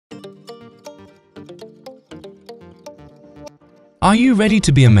Are you ready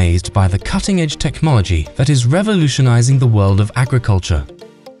to be amazed by the cutting-edge technology that is revolutionizing the world of agriculture?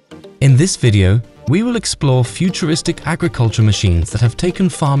 In this video, we will explore futuristic agriculture machines that have taken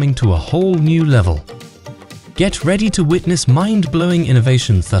farming to a whole new level. Get ready to witness mind-blowing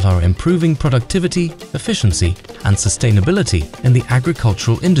innovations that are improving productivity, efficiency, and sustainability in the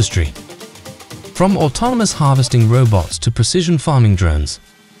agricultural industry. From autonomous harvesting robots to precision farming drones,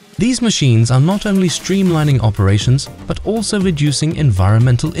 these machines are not only streamlining operations, but also reducing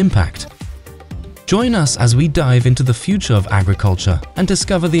environmental impact. Join us as we dive into the future of agriculture and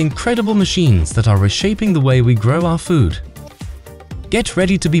discover the incredible machines that are reshaping the way we grow our food. Get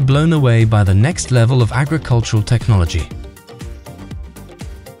ready to be blown away by the next level of agricultural technology.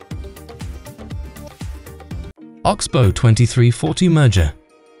 Oxbow 2340 Merger.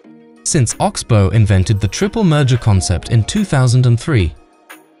 Since Oxbow invented the triple merger concept in 2003,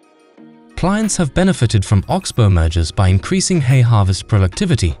 clients have benefited from Oxbow mergers by increasing hay harvest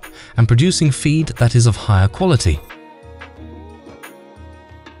productivity and producing feed that is of higher quality.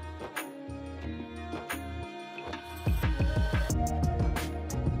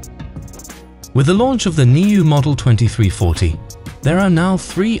 With the launch of the new Model 2340, there are now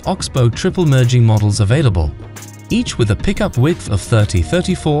 3 Oxbow triple merging models available, each with a pickup width of 30,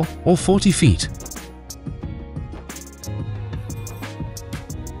 34 or 40 feet.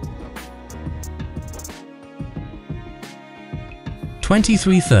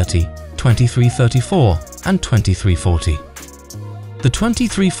 (2330, 2334 and 2340). The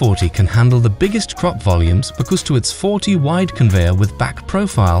 2340 can handle the biggest crop volumes because to its 40 wide conveyor with back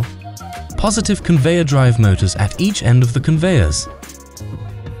profile, positive conveyor drive motors at each end of the conveyors,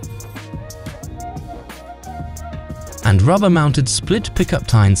 and rubber-mounted split pickup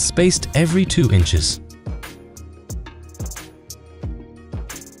tines spaced every 2 inches.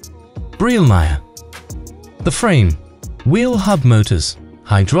 Brielmaier. The frame, wheel hub motors,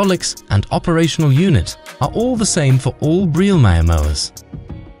 hydraulics and operational unit are all the same for all Brielmaier mowers.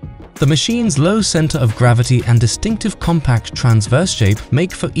 The machine's low center of gravity and distinctive compact transverse shape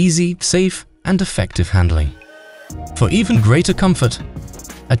make for easy, safe and effective handling. For even greater comfort,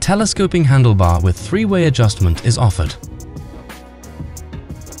 a telescoping handlebar with 3-way adjustment is offered.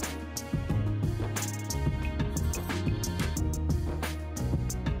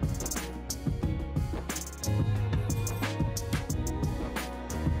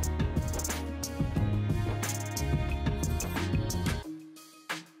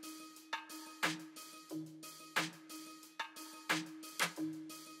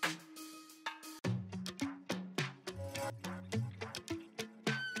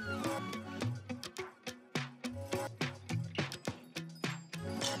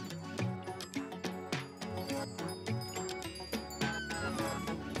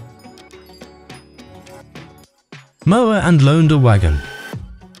 Mower and loader wagon.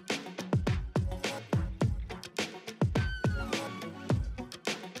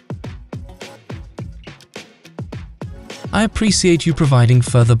 I appreciate you providing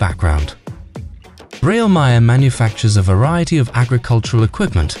further background. Brielmaier manufactures a variety of agricultural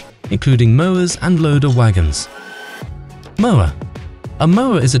equipment, including mowers and loader wagons. Mower. A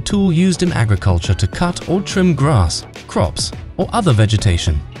mower is a tool used in agriculture to cut or trim grass, crops, or other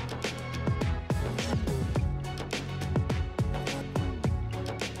vegetation.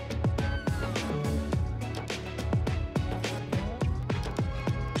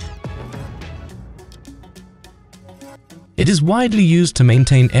 It is widely used to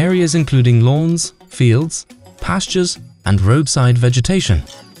maintain areas including lawns, fields, pastures, and roadside vegetation.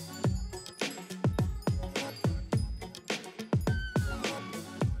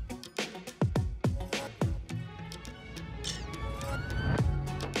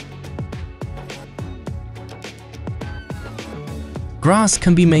 Grass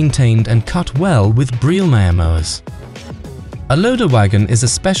can be maintained and cut well with Brielmaier mowers. A loader wagon is a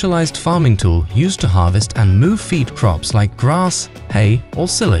specialized farming tool used to harvest and move feed crops like grass, hay, or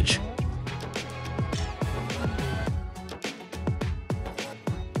silage.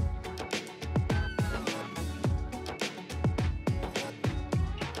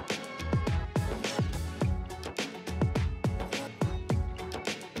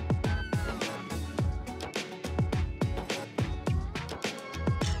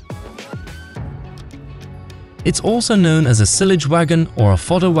 It's also known as a silage wagon or a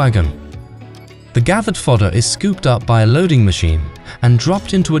fodder wagon. The gathered fodder is scooped up by a loading machine and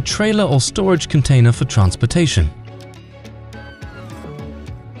dropped into a trailer or storage container for transportation.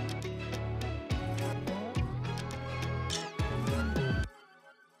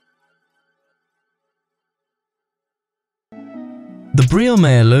 The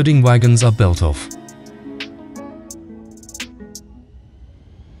Brielmaier loading wagons are built of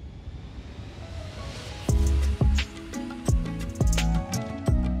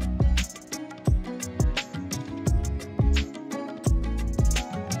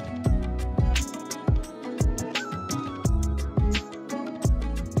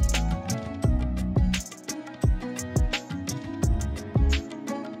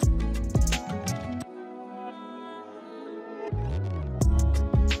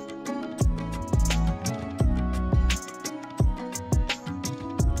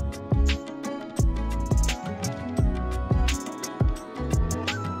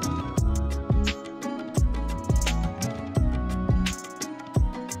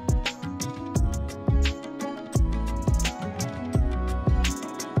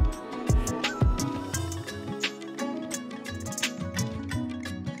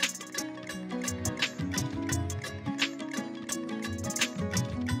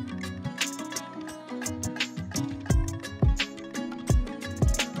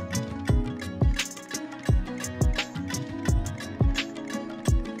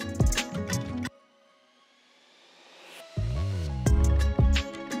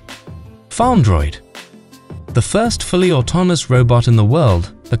FarmDroid. The first fully autonomous robot in the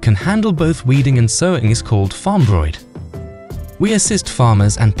world that can handle both weeding and sowing is called FarmDroid. We assist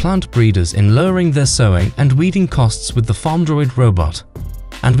farmers and plant breeders in lowering their sowing and weeding costs with the FarmDroid robot,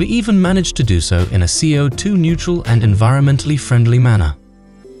 and we even managed to do so in a CO2 neutral and environmentally friendly manner.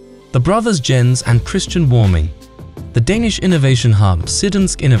 The brothers Jens and Christian Warming, the Danish innovation hub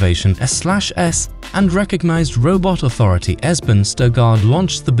Syddansk Innovation S/S, and recognized robot authority Esben Støgaard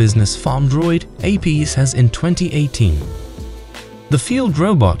launched the business FarmDroid APS in 2018. The field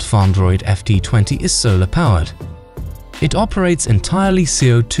robot FarmDroid FT20 is solar-powered. It operates entirely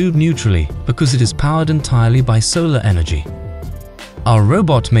CO2 neutrally because it is powered entirely by solar energy. Our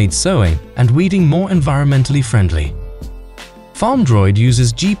robot made sowing and weeding more environmentally friendly. FarmDroid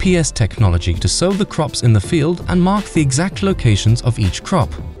uses GPS technology to sow the crops in the field and mark the exact locations of each crop.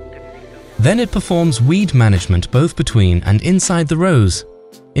 Then it performs weed management both between and inside the rows,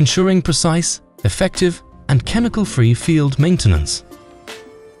 ensuring precise, effective, and chemical-free field maintenance.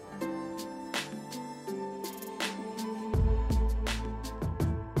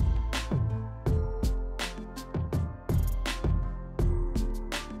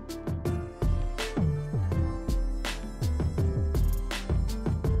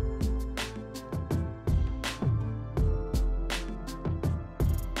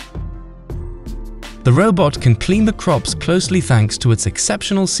 The robot can clean the crops closely thanks to its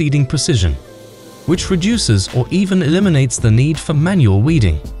exceptional seeding precision, which reduces or even eliminates the need for manual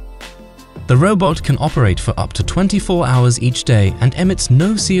weeding. The robot can operate for up to 24 hours each day and emits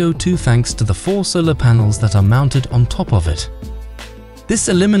no CO2 thanks to the 4 solar panels that are mounted on top of it. This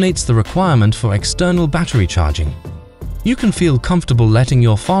eliminates the requirement for external battery charging. You can feel comfortable letting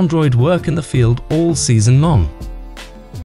your FarmDroid work in the field all season long.